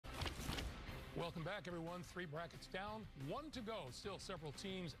Welcome back, everyone. 3 brackets down, 1 to go. Still several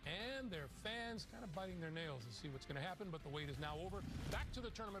teams and their fans kind of biting their nails to see what's going to happen, but the wait is now over. Back to the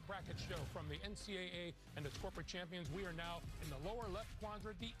tournament bracket show from the NCAA and its corporate champions. We are now in the lower left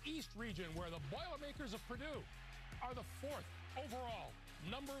quadrant, the East region, where the Boilermakers of Purdue are the 4th overall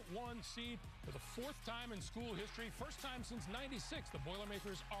 #1 seed for the 4th time in school history. First time since '96, the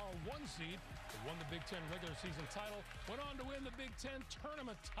Boilermakers are a 1 seed. They won the Big Ten regular season title, went on to win the Big Ten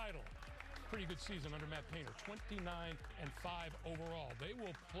tournament title. Pretty good season under Matt Painter, 29-5 overall. They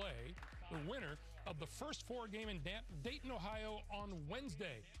will play the winner of the first 4 game in Dayton, Ohio on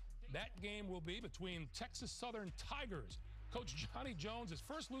Wednesday. That game will be between Texas Southern Tigers. Coach Johnny Jones, his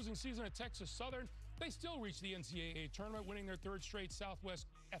first losing season at Texas Southern, they still reached the NCAA tournament, winning their 3rd straight Southwest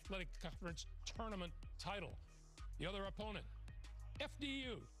Athletic Conference tournament title. The other opponent,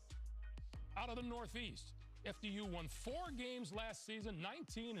 FDU, out of the Northeast. FDU won 4 games last season,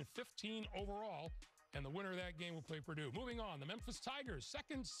 19-15 overall, and the winner of that game will play Purdue. Moving on, the Memphis Tigers,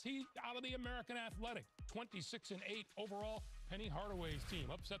 2nd seed out of the American Athletic, 26-8 overall. Penny Hardaway's team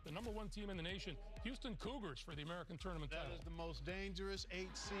upset the #1 team in the nation, Houston Cougars, for the American tournament title. That is the most dangerous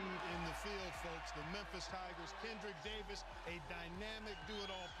 8 seed in the field, folks. The Memphis Tigers, Kendrick Davis, a dynamic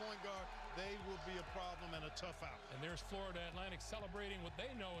do-it-all point guard. They will be a problem and a tough out. And there's Florida Atlantic celebrating what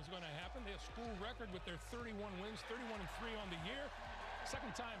they know is going to happen. They have school record with their 31 wins, 31-3 on the year.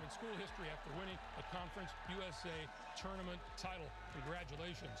 2nd time in school history after winning the Conference USA tournament title.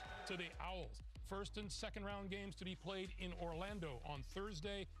 Congratulations to the Owls. 1st and 2nd round games to be played in Orlando on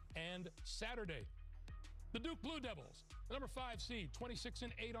Thursday and Saturday. The Duke Blue Devils, the #5 seed,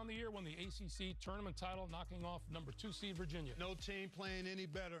 26-8 on the year, won the ACC tournament title, knocking off #2 seed Virginia. No team playing any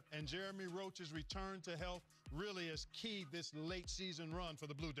better, and Jeremy Roach's return to health really is key this late season run for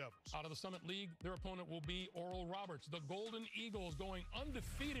the Blue Devils. Out of the Summit League, their opponent will be Oral Roberts. The Golden Eagles going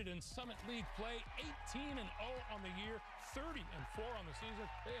undefeated in Summit League play, 18-0 on the year, 30-4 on the season.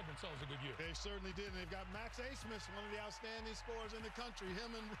 They have themselves a good year. They certainly did, and they've got Max Asmus, one of the outstanding scorers in the country.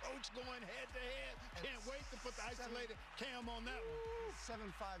 Him and Roach going head-to-head. Can't wait to put the isolated cam on that one.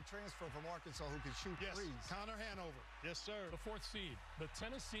 7'5" transfer from Arkansas who can shoot threes. Connor Hanover. Yes, sir. The 4th seed, the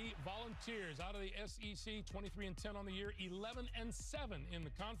Tennessee Volunteers, out of the SEC, 23-10 on the year, 11-7 in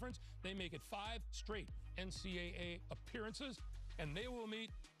the conference. They make it 5 straight NCAA appearances, and they will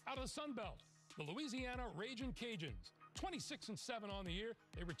meet out of the Sun Belt, the Louisiana Ragin' Cajuns. 26-7 on the year.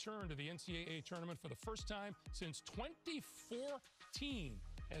 They return to the NCAA tournament for the first time since 2014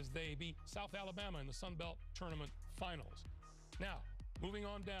 as they beat South Alabama in the Sun Belt tournament finals. Now, moving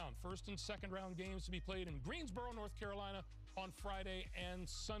on down, 1st and 2nd round games to be played in Greensboro, North Carolina on Friday and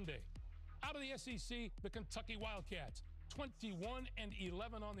Sunday. Out of the SEC, the Kentucky Wildcats,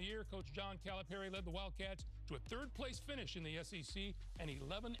 21-11 on the year. Coach John Calipari led the Wildcats to a 3rd place finish in the SEC, an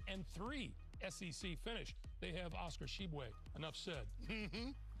 11-3 SEC finish. They have Oscar Tshiebwe. Enough said.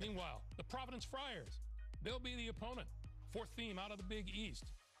 Meanwhile, the Providence Friars, they'll be the opponent. 4th team out of the Big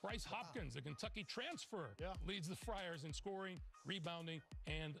East. Bryce Hopkins, a Kentucky transfer, leads the Friars in scoring, rebounding,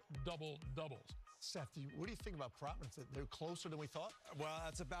 and double-doubles. Seth, what do you think about Providence? They're closer than we thought? Well,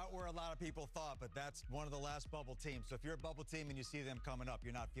 that's about where a lot of people thought, but that's one of the last bubble teams. So if you're a bubble team and you see them coming up,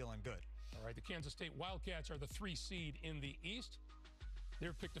 you're not feeling good. All right, the Kansas State Wildcats are the 3 seed in the East.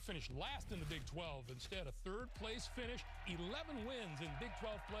 They're picked to finish last in the Big 12. Instead, a 3rd place finish, 11 wins in Big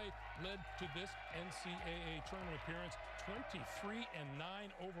 12 play led to this NCAA tournament appearance,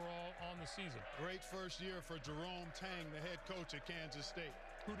 23-9 overall on the season. Great first year for Jerome Tang, the head coach at Kansas State.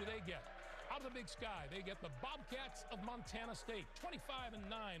 Who do they get? Out of the Big Sky, they get the Bobcats of Montana State,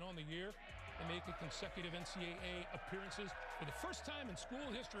 25-9 on the year. They make it consecutive NCAA appearances for the first time in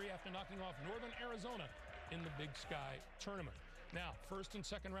school history after knocking off Northern Arizona in the Big Sky tournament. Now, 1st and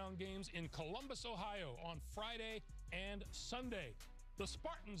 2nd round games in Columbus, Ohio on Friday and Sunday. The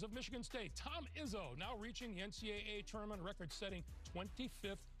Spartans of Michigan State, Tom Izzo, now reaching the NCAA tournament record-setting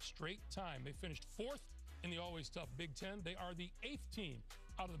 25th straight time. They finished 4th in the always tough Big Ten. They are the 8th team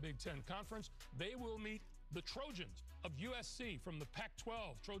out of the Big Ten Conference. They will meet the Trojans of USC from the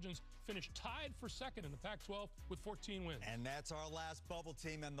Pac-12. Trojans finished tied for 2nd in the Pac-12 with 14 wins. And that's our last bubble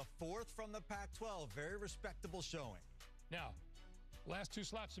team and the 4th from the Pac-12. Very respectable showing. Now, last 2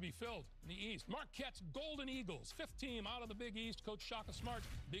 slots to be filled in the East. Marquette's Golden Eagles, 5th team out of the Big East. Coach Shaka Smart,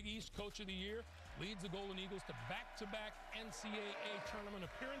 Big East Coach of the Year, leads the Golden Eagles to back-to-back NCAA tournament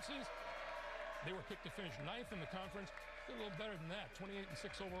appearances. They were picked to finish 9th in the conference. Did a little better than that,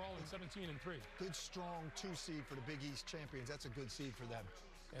 28-6 overall and 17-3. Good, strong 2 seed for the Big East champions. That's a good seed for them.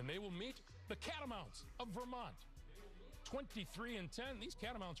 And they will meet the Catamounts of Vermont. 23-10. These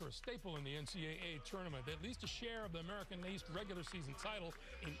Catamounts are a staple in the NCAA tournament. At least a share of the American East regular season title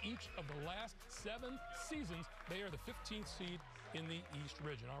in each of the last 7 seasons. They are the 15th seed in the East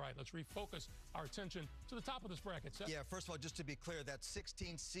region. All right, let's refocus our attention to the top of this bracket, Seth. Yeah, first of all, just to be clear, that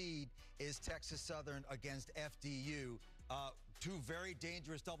 16th seed is Texas Southern against FDU. 2 very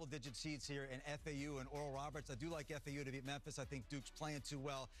dangerous double-digit seeds here in FAU and Oral Roberts. I do like FAU to beat Memphis. I think Duke's playing too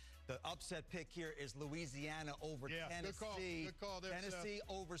well. The upset pick here is Louisiana over Tennessee. Good call there, Tennessee Seth.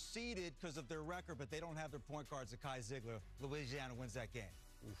 overseeded because of their record, but they don't have their point guards, Kai Ziegler. Louisiana wins that game.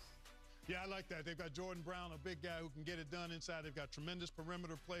 Oof. Yeah, I like that. They've got Jordan Brown, a big guy who can get it done inside. They've got tremendous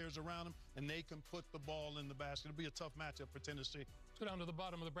perimeter players around him, and they can put the ball in the basket. It'll be a tough matchup for Tennessee. Let's go down to the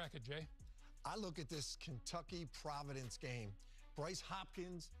bottom of the bracket, Jay. I look at this Kentucky-Providence game. Bryce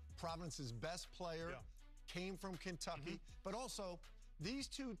Hopkins, Providence's best player, came from Kentucky, but also these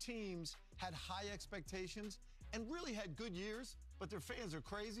 2 teams had high expectations and really had good years, but their fans are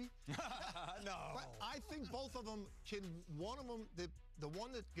crazy. No. But I think both of them can, one of them, the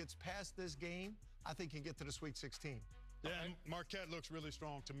one that gets past this game, I think can get to the Sweet 16. Yeah, and Marquette looks really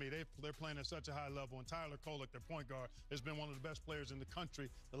strong to me. They're playing at such a high level, and Tyler Kolek, their point guard, has been one of the best players in the country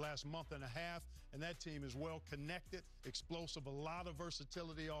the last month and a half, and that team is well connected, explosive, a lot of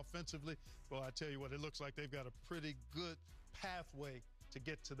versatility offensively. Well, I tell you what, it looks like they've got a pretty good pathway to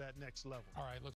get to that next level. All right, let's